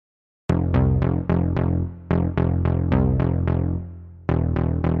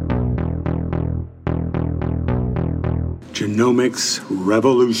Genomics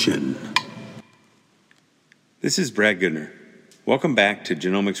Revolution. This is Brad Goodner. Welcome back to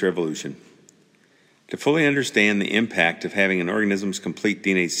Genomics Revolution. To fully understand the impact of having an organism's complete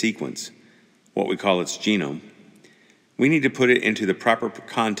DNA sequence, what we call its genome, we need to put it into the proper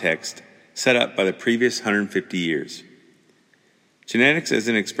context set up by the previous 150 years. Genetics as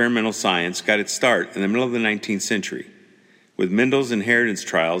an experimental science got its start in the middle of the 19th century, with Mendel's inheritance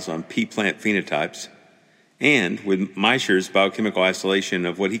trials on pea plant phenotypes, and with Miescher's biochemical isolation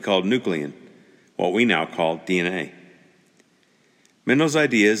of what he called nuclein, what we now call DNA. Mendel's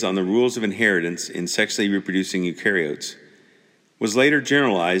ideas on the rules of inheritance in sexually reproducing eukaryotes was later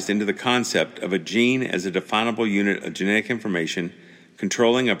generalized into the concept of a gene as a definable unit of genetic information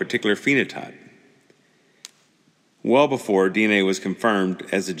controlling a particular phenotype, well before DNA was confirmed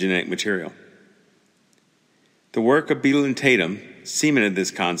as a genetic material. The work of Beadle and Tatum cemented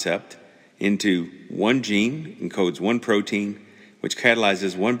this concept into one gene encodes one protein which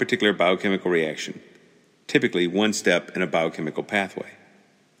catalyzes one particular biochemical reaction, typically one step in a biochemical pathway.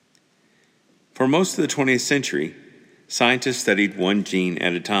 For most of the 20th century, scientists studied one gene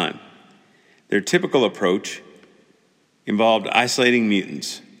at a time. Their typical approach involved isolating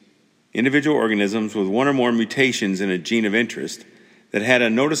mutants, individual organisms with one or more mutations in a gene of interest that had a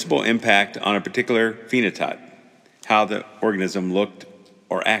noticeable impact on a particular phenotype, how the organism looked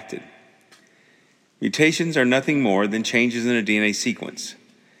or acted. Mutations are nothing more than changes in a DNA sequence,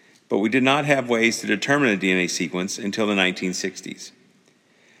 but we did not have ways to determine a DNA sequence until the 1960s.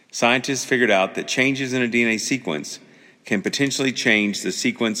 Scientists figured out that changes in a DNA sequence can potentially change the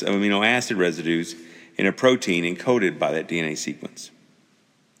sequence of amino acid residues in a protein encoded by that DNA sequence.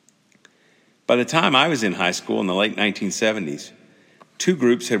 By the time I was in high school in the late 1970s, two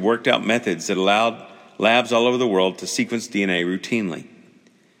groups had worked out methods that allowed labs all over the world to sequence DNA routinely.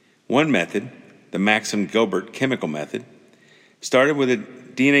 One method, the Maxim-Gilbert chemical method, started with a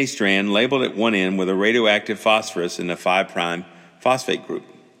DNA strand labeled at one end with a radioactive phosphorus in the 5' phosphate group.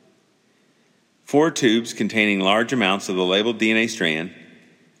 4 tubes containing large amounts of the labeled DNA strand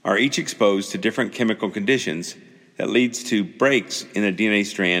are each exposed to different chemical conditions that leads to breaks in the DNA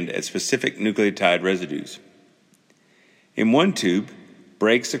strand at specific nucleotide residues. In one tube,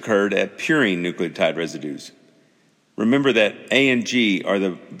 breaks occurred at purine nucleotide residues. Remember that A and G are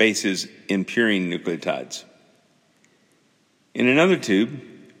the bases in purine nucleotides. In another tube,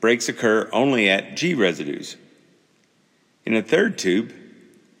 breaks occur only at G residues. In a third tube,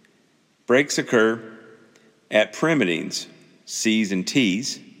 breaks occur at pyrimidines, C's and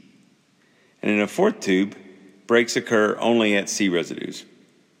T's. And in a fourth tube, breaks occur only at C residues.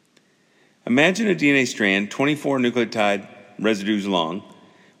 Imagine a DNA strand 24 nucleotide residues long,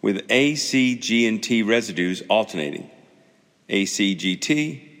 with A, C, G, and T residues alternating.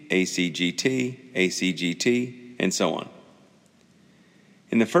 ACGT, ACGT, ACGT, and so on.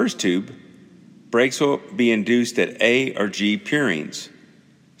 In the first tube, breaks will be induced at A or G purines.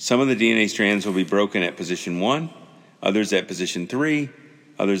 Some of the DNA strands will be broken at position 1, others at position 3,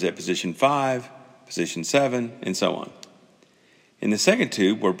 others at position 5, position 7, and so on. In the second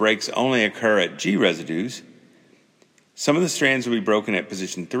tube, where breaks only occur at G residues, some of the strands will be broken at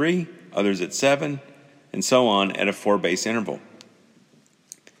position 3, others at 7, and so on at a 4-base interval.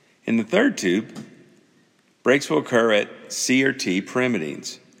 In the third tube, breaks will occur at C or T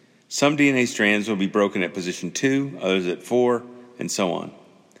pyrimidines. Some DNA strands will be broken at position 2, others at 4, and so on.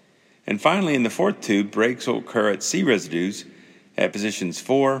 And finally, in the fourth tube, breaks will occur at C residues at positions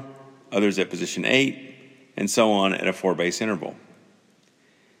 4, others at position 8, and so on at a 4-base interval.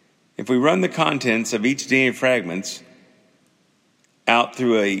 If we run the contents of each DNA fragments out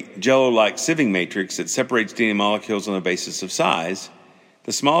through a jello-like sieving matrix that separates DNA molecules on the basis of size,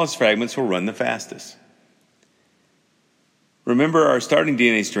 the smallest fragments will run the fastest. Remember our starting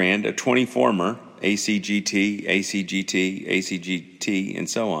DNA strand, a 20-former, ACGT, ACGT, ACGT, and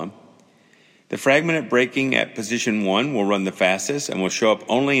so on. The fragment at breaking at position 1 will run the fastest and will show up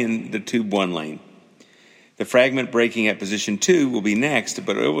only in the tube 1 lane. The fragment breaking at position 2 will be next,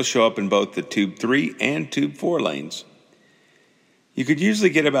 but it will show up in both the tube 3 and tube 4 lanes. You could usually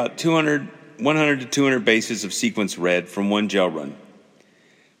get about 100 to 200 bases of sequence read from one gel run.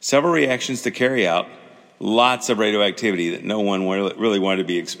 Several reactions to carry out, lots of radioactivity that no one really wanted to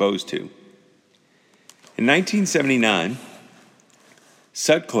be exposed to. In 1979,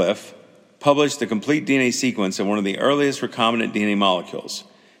 Sutcliffe published the complete DNA sequence of one of the earliest recombinant DNA molecules,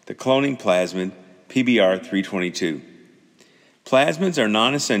 the cloning plasmid PBR322. Plasmids are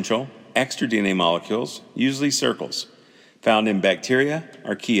non-essential, extra DNA molecules, usually circles, found in bacteria,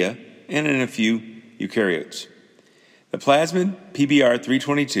 archaea, and in a few eukaryotes. The plasmid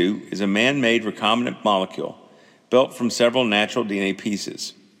PBR322 is a man-made recombinant molecule built from several natural DNA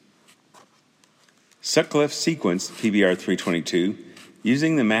pieces. Sutcliffe sequenced PBR322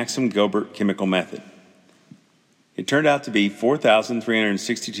 using the Maxim-Gilbert chemical method. It turned out to be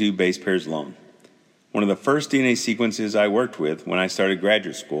 4,362 base pairs long, one of the first DNA sequences I worked with when I started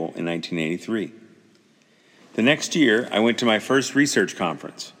graduate school in 1983. The next year, I went to my first research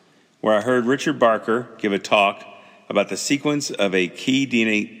conference, where I heard Richard Barker give a talk about the sequence of a key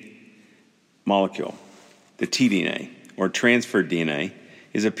DNA molecule. The tDNA, or transferred DNA,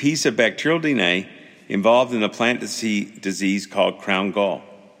 is a piece of bacterial DNA involved in a plant disease called crown gall.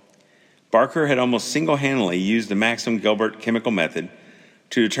 Barker had almost single-handedly used the Maxim-Gilbert chemical method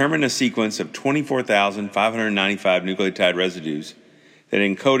to determine a sequence of 24,595 nucleotide residues that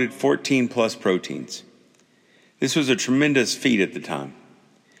encoded 14-plus proteins. This was a tremendous feat at the time.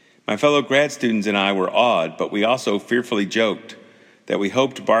 My fellow grad students and I were awed, but we also fearfully joked that we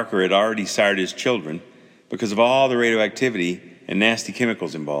hoped Barker had already sired his children because of all the radioactivity and nasty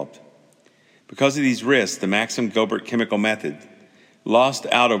chemicals involved. Because of these risks, the Maxim-Gilbert chemical method lost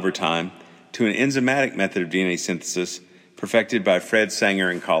out over time to an enzymatic method of DNA synthesis perfected by Fred Sanger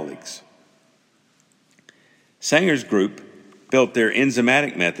and colleagues. Sanger's group built their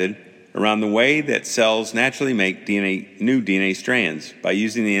enzymatic method around the way that cells naturally make new DNA strands by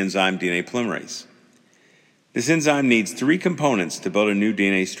using the enzyme DNA polymerase. This enzyme needs 3 components to build a new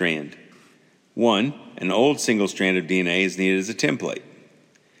DNA strand. 1, an old single strand of DNA is needed as a template.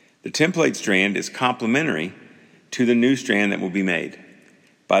 The template strand is complementary to the new strand that will be made.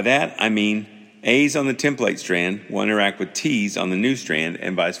 By that, I mean A's on the template strand will interact with T's on the new strand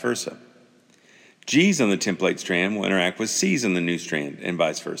and vice versa. G's on the template strand will interact with C's on the new strand and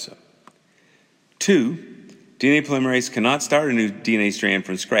vice versa. 2, DNA polymerase cannot start a new DNA strand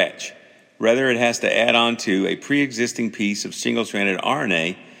from scratch. Rather, it has to add on to a pre-existing piece of single-stranded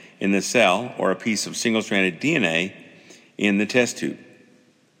RNA in the cell or a piece of single-stranded DNA in the test tube.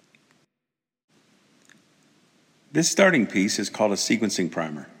 This starting piece is called a sequencing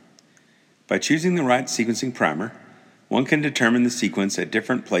primer. By choosing the right sequencing primer, one can determine the sequence at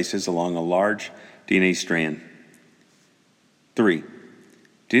different places along a large DNA strand. 3.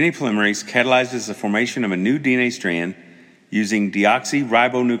 DNA polymerase catalyzes the formation of a new DNA strand using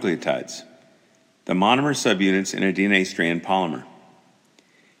deoxyribonucleotides, the monomer subunits in a DNA strand polymer.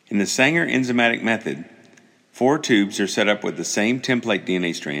 In the Sanger enzymatic method, 4 tubes are set up with the same template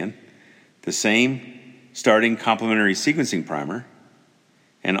DNA strand, the same starting complementary sequencing primer,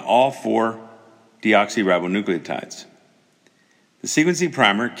 and all 4 deoxyribonucleotides. The sequencing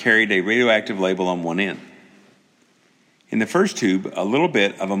primer carried a radioactive label on one end. In the first tube, a little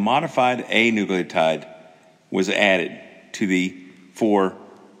bit of a modified A nucleotide was added to the 4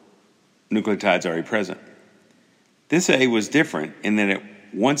 nucleotides already present. This A was different in that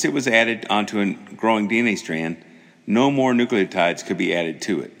once it was added onto a growing DNA strand, no more nucleotides could be added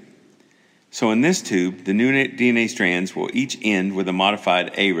to it. So in this tube, the new DNA strands will each end with a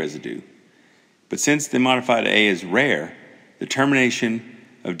modified A residue. But since the modified A is rare, the termination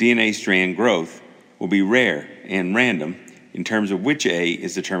of DNA strand growth will be rare and random in terms of which A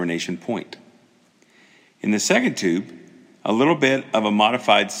is the termination point. In the second tube, a little bit of a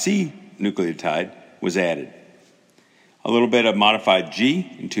modified C nucleotide was added, a little bit of modified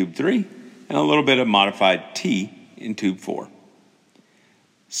G in tube 3, and a little bit of modified T in tube 4.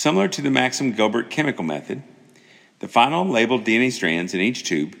 Similar to the Maxim-Gilbert chemical method, the final labeled DNA strands in each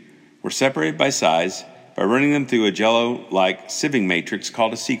tube were separated by size by running them through a jello-like sieving matrix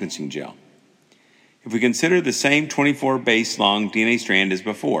called a sequencing gel. If we consider the same 24 base long DNA strand as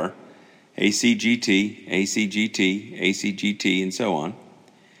before, ACGT, ACGT, ACGT, and so on,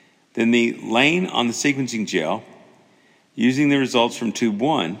 then the lane on the sequencing gel, using the results from tube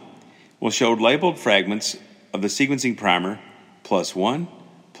 1, will show labeled fragments of the sequencing primer +1,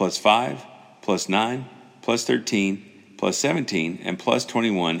 +5, +9, +13, +17, and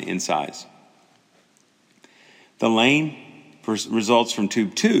 +21 in size. The lane for results from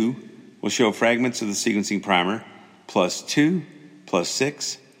tube 2 will show fragments of the sequencing primer +2,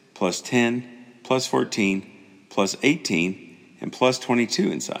 +6, +10, +14, +18, and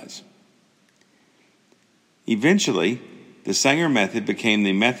 +22 in size. Eventually, the Sanger method became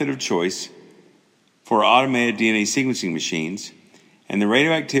the method of choice for automated DNA sequencing machines, and the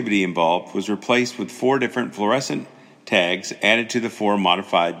radioactivity involved was replaced with 4 different fluorescent tags added to the 4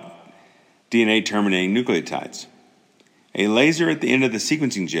 modified DNA-terminating nucleotides. A laser at the end of the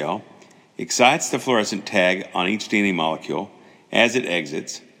sequencing gel excites the fluorescent tag on each DNA molecule as it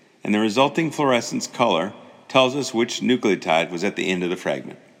exits, and the resulting fluorescence color tells us which nucleotide was at the end of the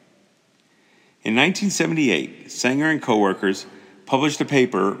fragment. In 1978, Sanger and coworkers published a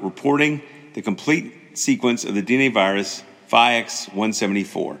paper reporting the complete sequence of the DNA virus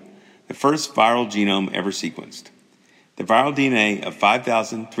PHYX174, the first viral genome ever sequenced. The viral DNA of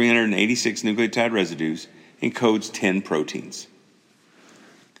 5,386 nucleotide residues encodes 10 proteins.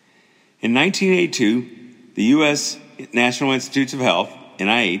 In 1982, the U.S. National Institutes of Health,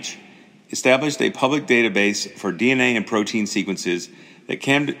 NIH, established a public database for DNA and protein sequences that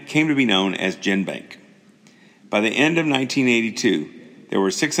came to be known as GenBank. By the end of 1982, there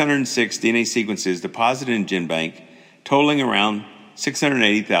were 606 DNA sequences deposited in GenBank, totaling around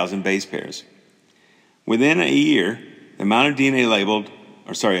 680,000 base pairs. Within a year, the amount of DNA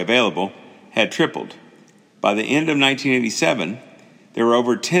available had tripled. By the end of 1987, there were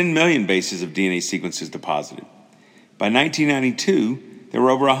over 10 million bases of DNA sequences deposited. By 1992, there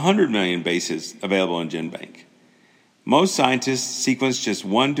were over 100 million bases available in GenBank. Most scientists sequenced just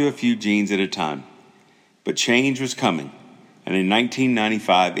one to a few genes at a time. But change was coming, and in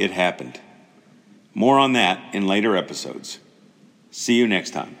 1995 it happened. More on that in later episodes. See you next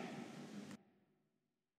time.